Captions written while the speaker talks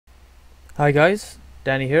Hi guys,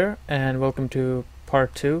 Danny here, and welcome to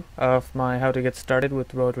part 2 of my how to get started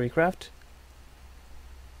with Rotarycraft.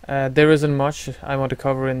 There isn't much I want to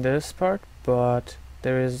cover in this part, but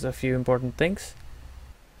there is a few important things,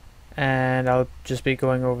 and I'll just be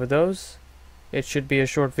going over those. It should be a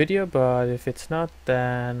short video, but if it's not,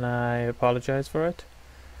 then I apologize for it.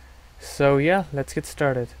 So yeah, let's get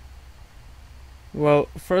started. Well,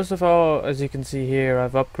 first of all, as you can see here,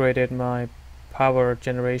 I've upgraded my power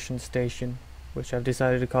generation station, which I've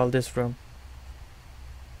decided to call this room.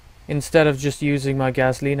 Instead of just using my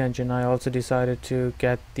gasoline engine, I also decided to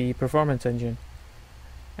get the performance engine.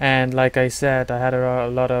 And like I said, I had a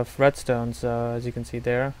lot of redstone, so as you can see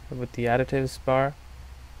there, with the additives bar,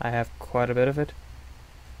 I have quite a bit of it.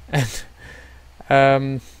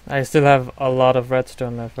 And I still have a lot of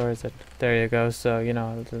redstone left. Where is it? There you go. So,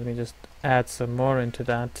 let me just add some more into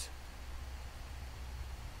that.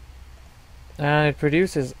 And it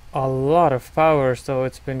produces a lot of power, so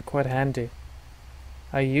it's been quite handy.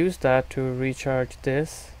 I used that to recharge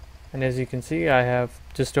this, and as you can see, I have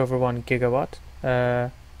just over 1 gigawatt,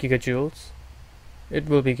 gigajoules. It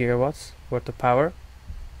will be gigawatts worth of power.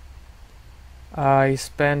 I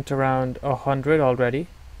spent around 100 already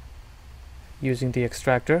using the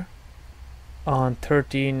extractor on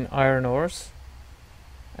 13 iron ores,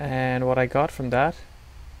 and what I got from that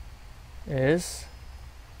is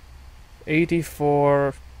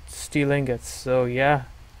 84 steel ingots. So yeah,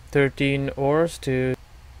 13 ores to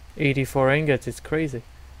 84 ingots, it's crazy.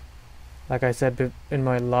 Like I said in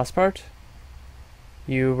my last part,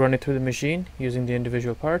 you run it through the machine using the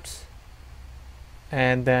individual parts,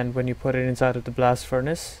 and then when you put it inside of the blast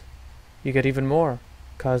furnace, you get even more,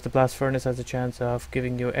 because the blast furnace has a chance of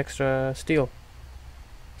giving you extra steel.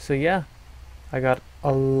 So yeah, I got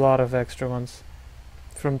a lot of extra ones.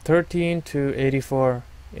 From 13 to 84,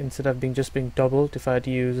 instead of just being doubled if I'd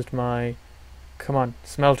used my,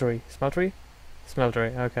 smeltery,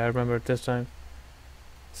 okay, I remember it this time.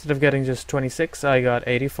 Instead of getting just 26, I got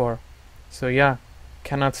 84. So yeah,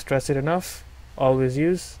 cannot stress it enough, always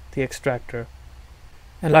use the extractor.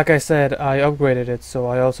 And like I said, I upgraded it, so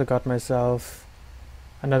I also got myself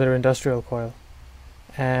another industrial coil.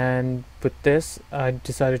 And with this, I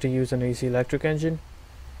decided to use an AC electric engine.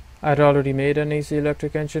 I'd already made an AC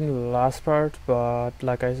electric engine last part, but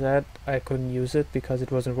like I said, I couldn't use it because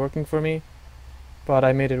it wasn't working for me. But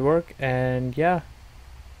I made it work, and yeah,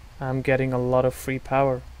 I'm getting a lot of free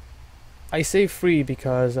power. I say free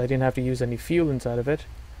because I didn't have to use any fuel inside of it.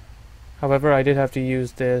 However, I did have to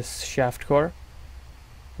use this shaft core,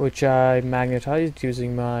 which I magnetized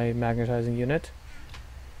using my magnetizing unit.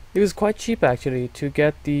 It was quite cheap actually to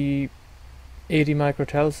get the 80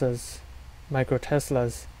 microteslas.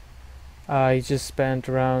 I just spent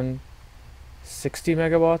around 60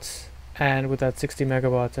 megawatts, and with that 60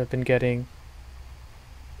 megawatts I've been getting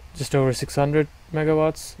just over 600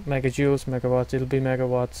 megawatts, megawatts, it'll be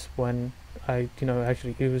megawatts when I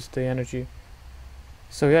actually use the energy.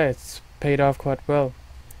 So yeah, it's paid off quite well.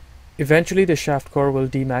 Eventually the shaft core will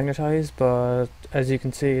demagnetize, but as you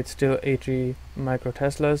can see, it's still 80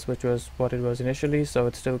 microteslas, which was what it was initially, so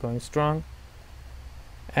it's still going strong.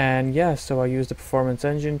 And yeah, so I used the performance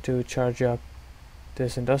engine to charge up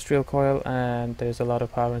this industrial coil, and there's a lot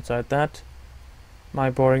of power inside that. My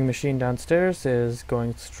boring machine downstairs is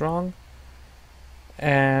going strong.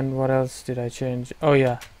 And what else did I change? Oh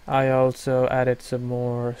yeah, I also added some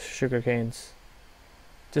more sugar canes,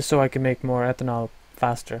 just so I can make more ethanol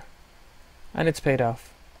faster. And it's paid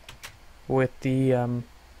off with the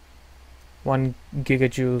 1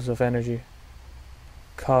 gigajoules of energy,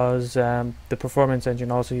 cause the performance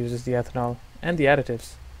engine also uses the ethanol and the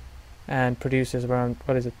additives and produces around,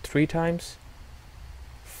 3 times?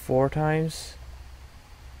 4 times?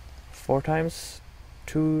 4 times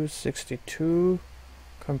 262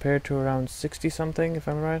 compared to around 60 something, if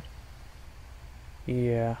I'm right.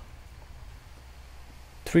 Yeah,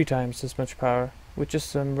 3 times as much power with just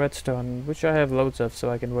some redstone, which I have loads of,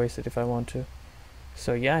 so I can waste it if I want to.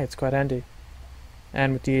 So yeah, it's quite handy.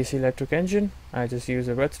 And with the AC electric engine, I just use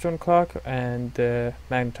a redstone clock and the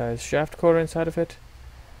magnetized shaft core inside of it,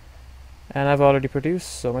 and I've already produced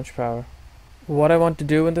so much power. What I want to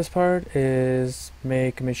do in this part is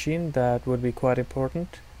make a machine that would be quite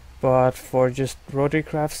important, but for just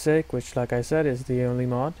Rotarycraft's sake, which like I said is the only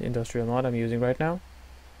industrial mod I'm using right now,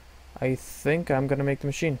 I think I'm gonna make the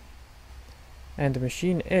machine. And the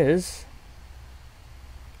machine is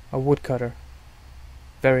a woodcutter.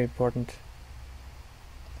 Very important.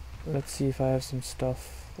 Let's see if I have some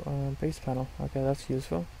stuff. Base panel, okay, that's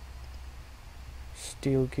useful.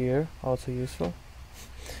 Steel gear, also useful.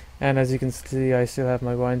 And as you can see, I still have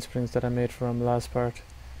my wine springs that I made from last part.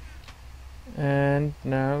 And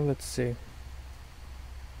now let's see.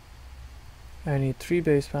 I need 3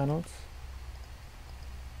 base panels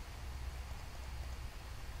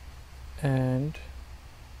and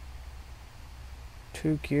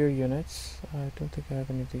 2 gear units. I don't think I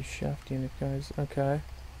have any of these shaft unit guys. Okay.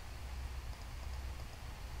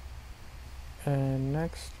 And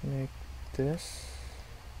next make this.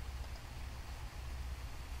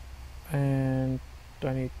 And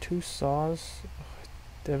I need 2 saws. Ugh,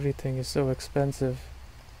 everything is so expensive.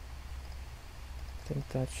 I think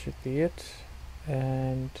that should be it.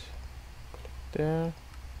 And click there.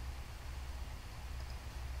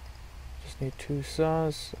 Just need 2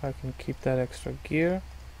 saws. I can keep that extra gear.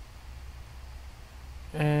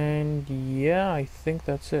 And yeah, I think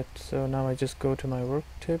that's it. So now I just go to my work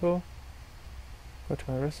table, go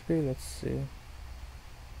to my recipe. Let's see.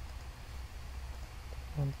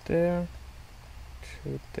 1 there,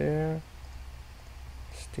 2 there,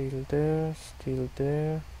 steel there, steel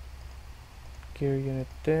there, gear unit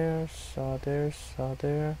there, saw there, saw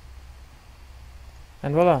there,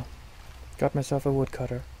 and voila, got myself a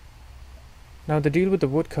woodcutter. Now the deal with the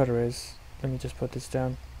woodcutter is, let me just put this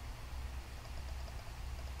down.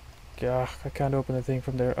 Ugh, I can't open the thing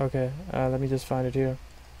from there. Okay, let me just find it here.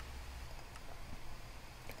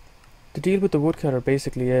 The deal with the woodcutter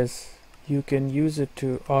basically is you can use it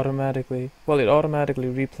to automatically, well, it automatically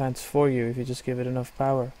replants for you if you just give it enough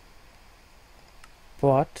power.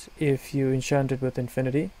 But if you enchant it with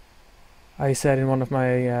infinity, I said in one of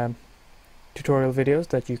my tutorial videos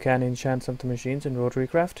that you can enchant some of the machines in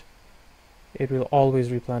Rotarycraft, it will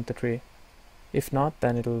always replant the tree. If not,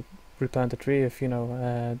 then it'll replant the tree if, you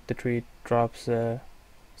know, the tree drops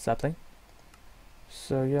sapling.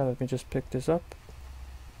 So yeah, let me just pick this up.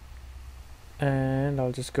 And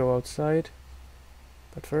I'll just go outside.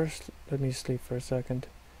 But first, let me sleep for a second.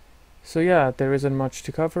 So yeah, there isn't much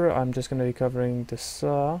to cover. I'm just going to be covering the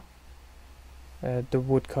saw. The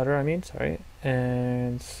woodcutter, I mean, sorry.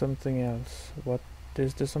 And something else. What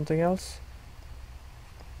is there something else?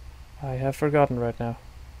 I have forgotten right now.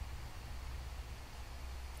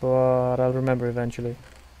 But I'll remember eventually.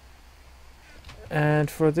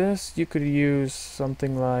 And for this, you could use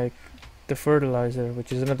something like the fertilizer,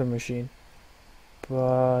 which is another machine.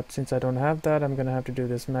 But since I don't have that, I'm gonna have to do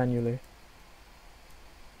this manually.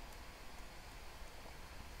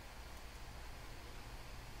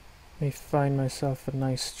 Let me find myself a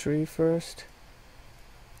nice tree first.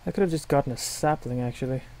 I could have just gotten a sapling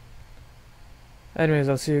actually. Anyways,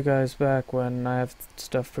 I'll see you guys back when I have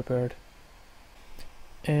stuff prepared.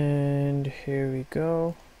 And here we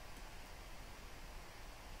go.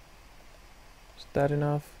 Is that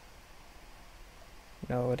enough?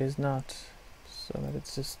 No, it is not. So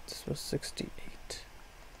it's just, this was 68.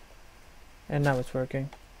 And now it's working.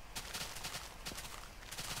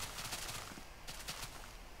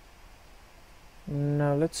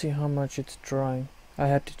 Now let's see how much it's drawing. I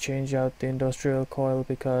had to change out the industrial coil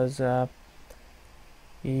because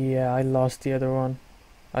yeah, I lost the other one.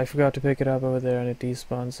 I forgot to pick it up over there and it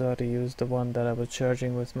despawned, so I had to use the one that I was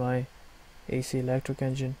charging with my AC electric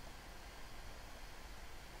engine.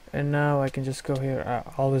 And now I can just go here.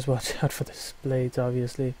 Always watch out for the blades,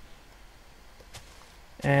 obviously.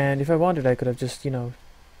 And if I wanted, I could have just, you know,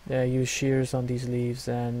 used shears on these leaves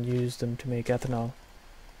and used them to make ethanol,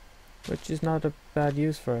 which is not a bad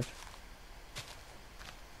use for it.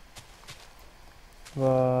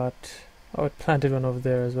 But oh, it planted one over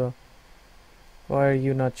there as well. Why are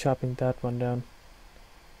you not chopping that one down?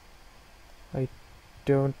 I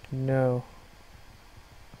don't know.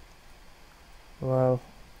 Well,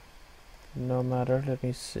 no matter, let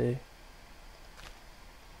me see.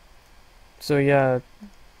 So yeah,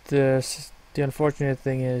 the unfortunate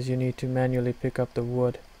thing is you need to manually pick up the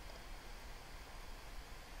wood.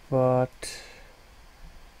 But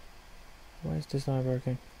why is this not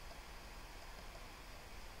working?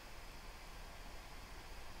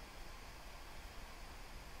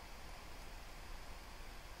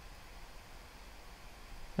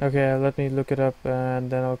 Okay, let me look it up and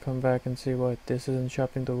then I'll come back and see why this isn't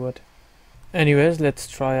chopping the wood. Anyways, let's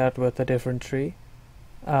try out with a different tree.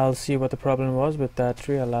 I'll see what the problem was with that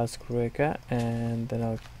tree. I'll ask Rika and then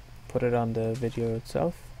I'll put it on the video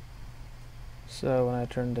itself. So when I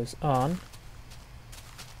turn this on,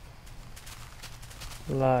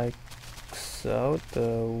 like so,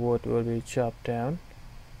 the wood will be chopped down.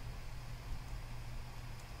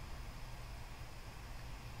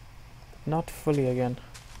 Not fully again.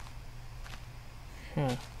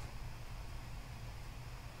 Huh.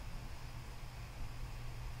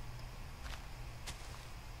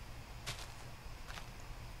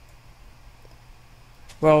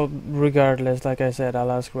 Well, regardless, like I said, I'll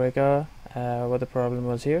ask Rika what the problem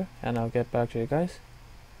was here, and I'll get back to you guys.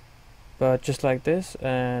 But just like this,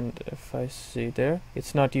 and if I see there,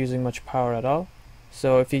 it's not using much power at all.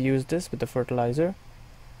 So if you use this with the fertilizer,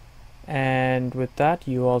 and with that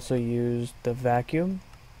you also use the vacuum,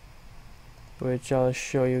 which I'll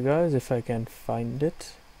show you guys if I can find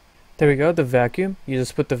it. There we go, the vacuum. You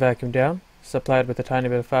just put the vacuum down, supply it with a tiny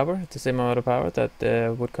bit of power. It's the same amount of power that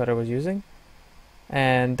the woodcutter was using.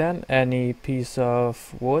 And then any piece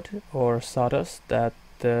of wood or sawdust that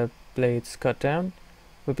the blades cut down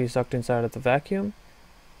would be sucked inside of the vacuum.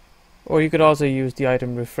 Or you could also use the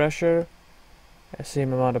item refresher,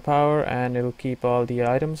 same amount of power, and it'll keep all the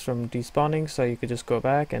items from despawning, so you could just go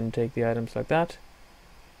back and take the items like that.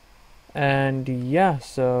 And yeah,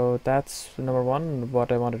 so that's number one,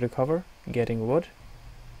 what I wanted to cover, getting wood.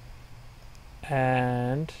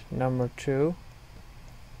 And number two,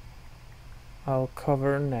 I'll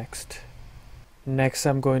cover next. Next,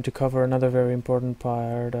 I'm going to cover another very important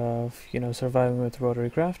part of, surviving with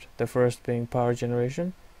Rotarycraft. The first being power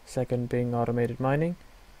generation, second being automated mining,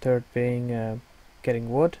 third being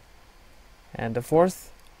getting wood, and the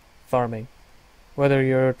fourth, farming. Whether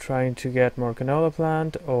you're trying to get more canola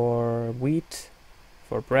plant or wheat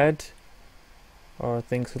for bread or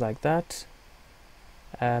things like that,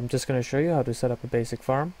 I'm just going to show you how to set up a basic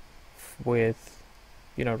farm with,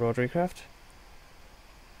 Rotarycraft.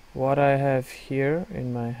 What I have here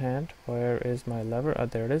in my hand, where is my lever? Oh,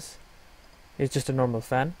 there it is. It's just a normal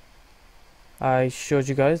fan. I showed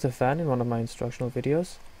you guys the fan in one of my instructional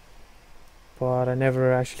videos, but I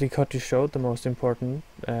never actually got to show the most important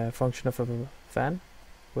function of a fan,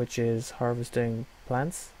 which is harvesting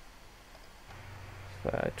plants. So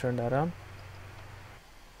I turn that on.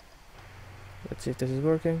 Let's see if this is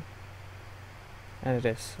working. And it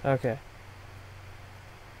is. Okay.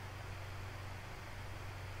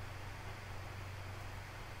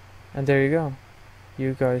 And there you go.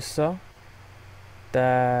 You guys saw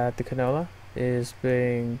that the canola is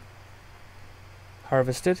being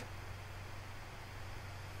harvested.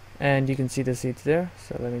 And you can see the seeds there.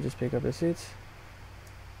 So let me just pick up the seeds.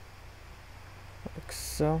 Like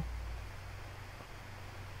so.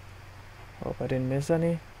 Hope I didn't miss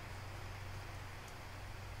any.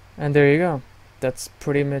 And there you go. That's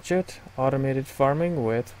pretty much it. Automated farming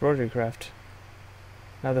with Rotarycraft.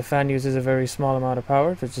 Now the fan uses a very small amount of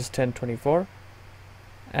power, which is 1024,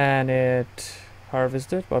 and it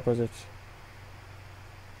harvested, what was it,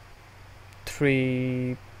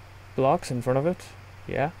 3 blocks in front of it,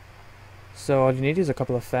 yeah. So all you need is a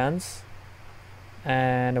couple of fans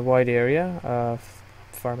and a wide area of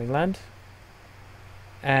farming land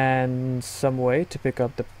and some way to pick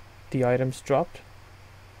up the items dropped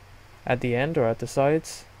at the end or at the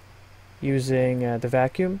sides, using the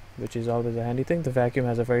vacuum, which is always a handy thing. The vacuum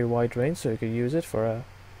has a very wide range, so you could use it for a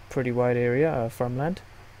pretty wide area of farmland.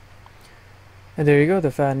 And there you go,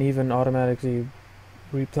 the fan even automatically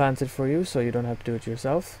replants it for you, so you don't have to do it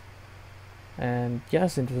yourself. And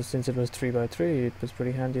yes, since it was 3x3, it was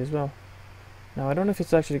pretty handy as well. Now I don't know if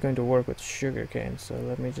it's actually going to work with sugarcane, so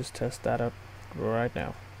let me just test that out right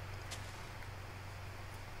now.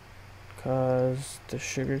 Because the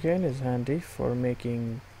sugarcane is handy for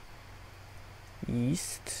making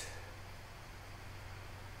yeast.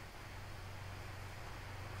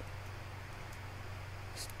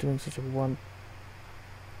 It's doing such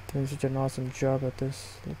an awesome job at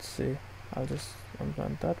this. Let's see. I'll just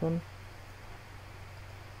unplant that one.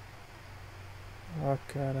 Oh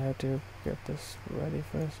god, I have to get this ready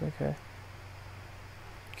first. Okay.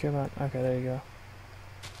 Come on. Okay, there you go.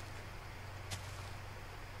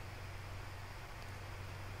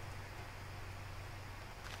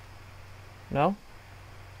 No?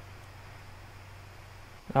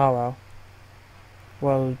 Oh wow.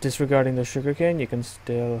 Well, disregarding the sugarcane, you can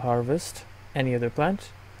still harvest any other plant.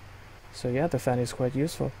 So yeah, the fan is quite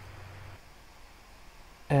useful.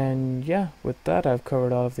 And yeah, with that I've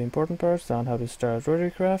covered all of the important parts on how to start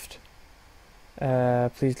Rotarycraft.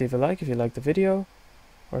 Please leave a like if you liked the video,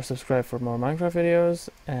 or subscribe for more Minecraft videos,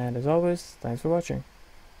 and as always, thanks for watching.